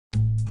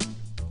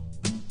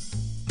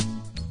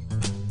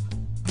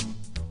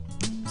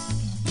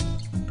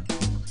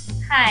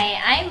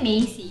Hi, I'm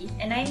Macy.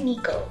 And I'm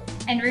Nico.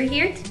 And we're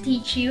here to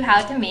teach you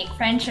how to make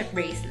friendship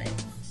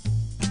bracelets.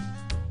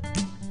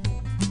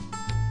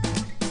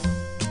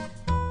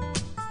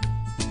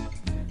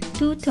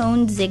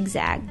 Two-toned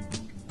zigzag.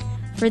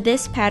 For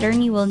this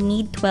pattern, you will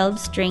need 12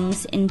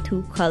 strings in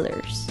 2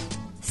 colors.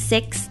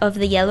 6 of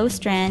the yellow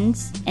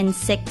strands and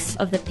 6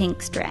 of the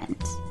pink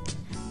strands.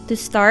 To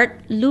start,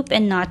 loop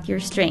and knot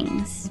your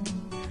strings.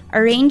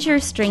 Arrange your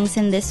strings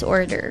in this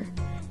order: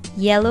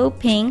 yellow,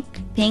 pink,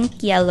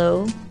 pink,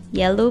 yellow,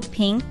 yellow,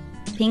 pink,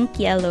 pink,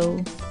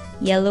 yellow,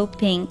 yellow,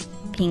 pink,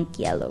 pink,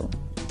 yellow.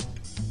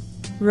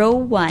 Row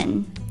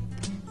 1.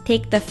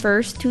 Take the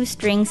first 2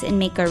 strings and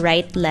make a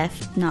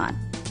right-left knot.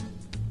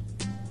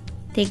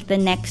 Take the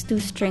next 2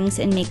 strings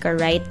and make a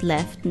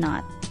right-left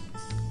knot.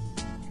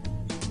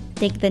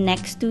 Take the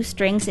next 2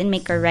 strings and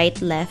make a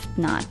right-left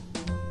knot.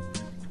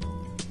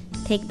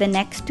 Take the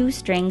next 2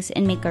 strings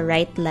and make a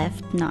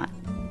right-left knot.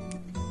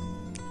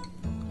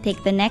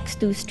 Take the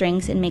next 2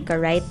 strings and make a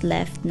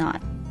right-left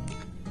knot.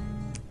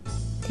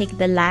 Take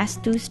the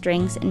last 2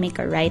 strings and make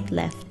a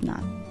right-left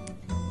knot.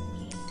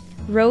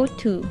 Row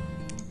 2.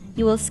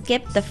 You will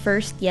skip the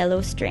first yellow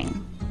string.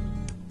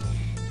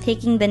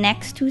 Taking the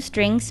next 2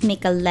 strings,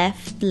 make a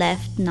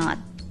left-left knot.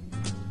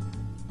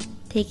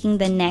 Taking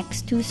the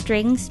next 2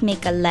 strings,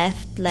 make a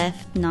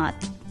left-left knot.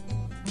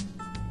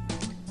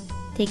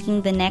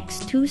 Taking the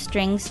next 2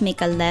 strings, make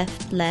a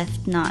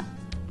left-left knot.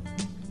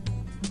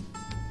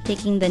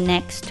 Taking the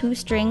next 2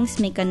 strings,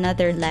 make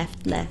another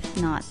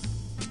left-left knot.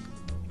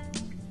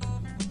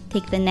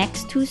 Take the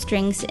next 2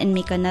 strings and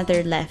make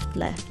another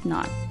left-left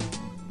knot.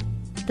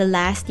 The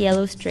last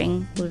yellow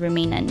string will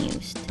remain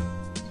unused.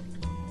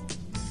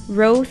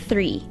 Row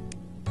 3.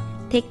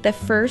 Take the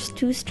first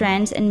 2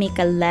 strands and make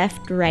a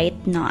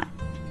left-right knot.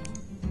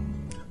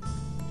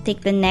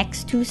 Take the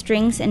next 2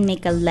 strings and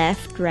make a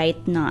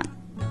left-right knot.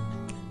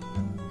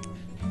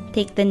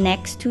 Take the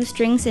next 2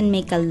 strings and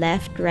make a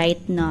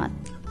left-right knot.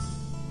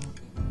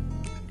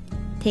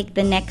 Take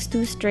the next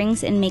 2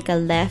 strings and make a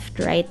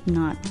left-right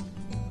knot.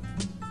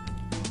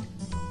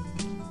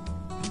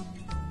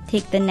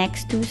 Take the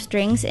next 2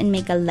 strings and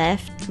make a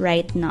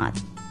left-right knot.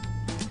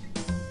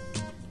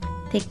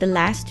 Take the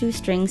last 2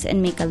 strings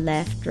and make a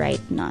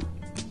left-right knot.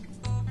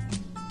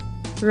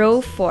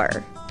 Row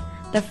 4.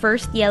 The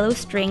first yellow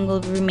string will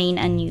remain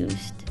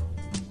unused.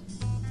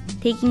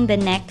 Taking the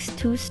next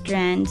 2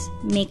 strands,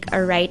 make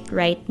a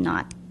right-right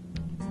knot.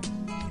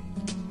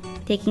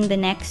 Taking the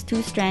next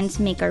 2 strands,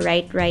 make a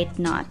right-right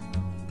knot.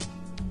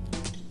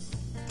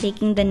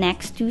 Taking the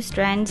next 2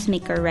 strands,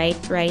 make a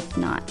right-right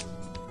knot.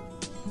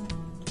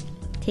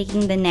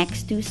 Taking the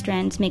next 2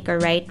 strands, make a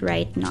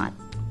right-right knot.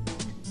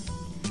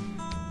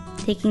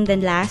 Taking the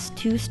last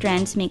 2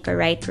 strands, make a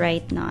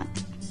right-right knot.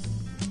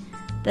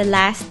 The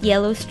last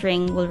yellow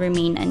string will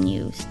remain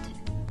unused.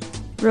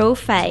 Row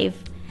 5.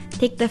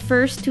 Take the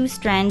first 2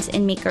 strands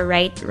and make a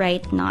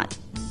right-right knot.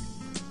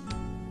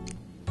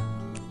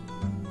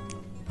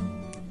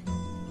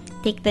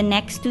 Take the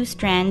next 2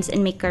 strands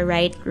and make a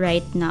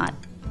right-right knot.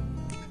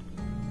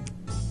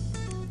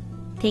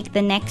 Take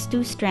the next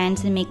 2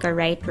 strands and make a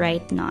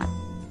right-right knot.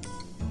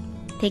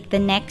 Take the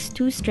next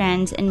 2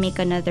 strands and make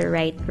another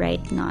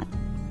right-right knot.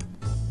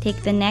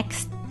 Take the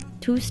next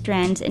 2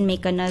 strands and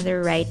make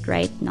another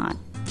right-right knot.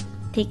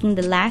 Taking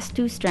the last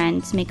 2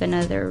 strands, make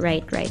another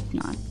right-right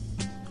knot.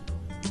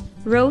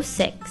 Row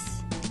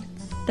 6.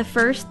 The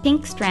first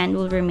pink strand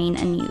will remain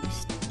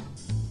unused.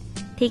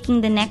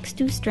 Taking the next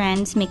 2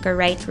 strands, make a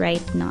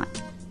right-right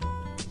knot.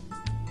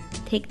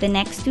 Take the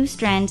next 2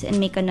 strands and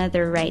make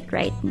another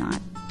right-right knot.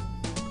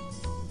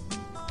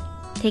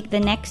 Take the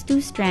next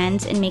 2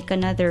 strands and make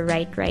another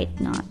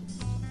right-right knot.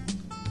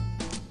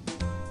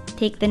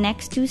 Take the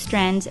next 2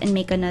 strands and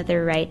make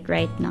another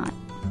right-right knot.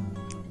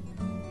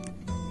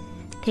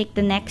 Take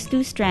the next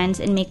 2 strands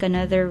and make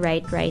another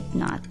right-right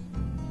knot.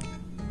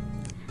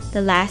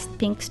 The last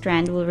pink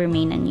strand will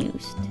remain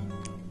unused.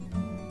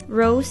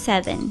 Row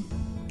 7.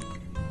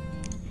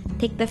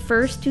 Take the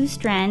first 2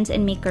 strands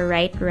and make a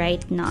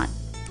right-right knot.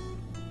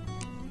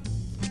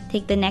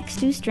 Take the next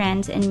 2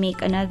 strands and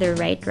make another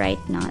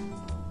right-right knot.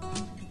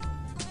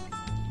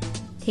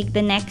 Take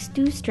the next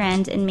 2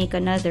 strands and make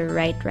another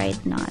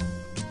right-right knot.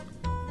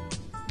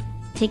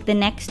 Take the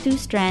next 2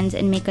 strands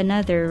and make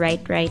another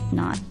right-right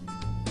knot.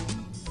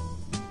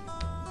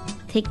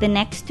 Take the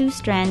next 2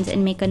 strands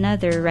and make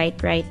another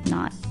right-right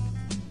knot.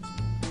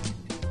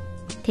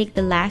 Take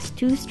the last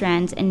 2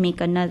 strands and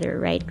make another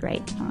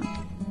right-right knot.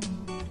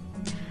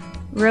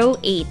 Row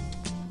 8.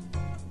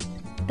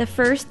 The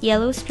first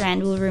yellow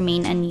strand will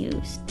remain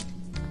unused.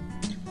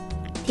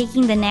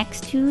 Taking the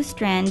next 2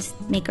 strands,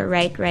 make a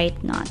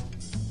right-right knot.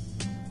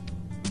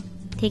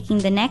 Taking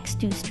the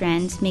next 2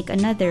 strands, make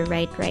another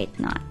right-right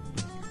knot.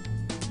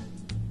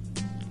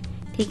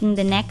 Taking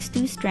the next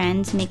 2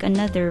 strands, make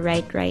another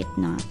right-right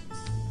knot.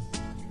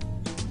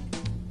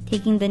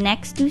 Taking the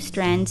next 2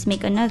 strands,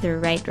 make another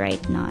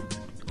right-right knot.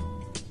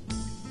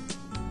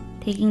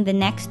 Taking the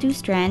next 2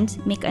 strands,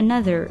 make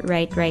another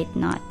right-right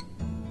knot.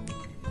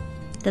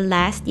 The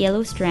last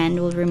yellow strand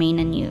will remain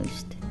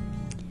unused.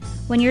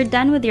 When you're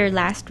done with your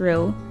last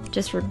row,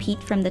 just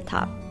repeat from the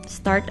top.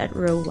 Start at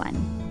row 1.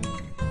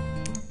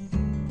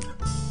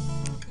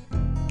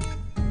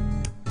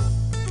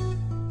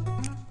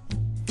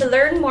 To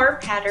learn more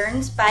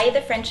patterns, buy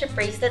the Friendship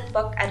Bracelet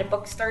book at a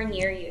bookstore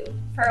near you.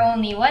 For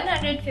only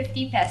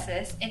 150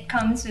 pesos, it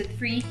comes with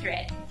free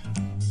thread.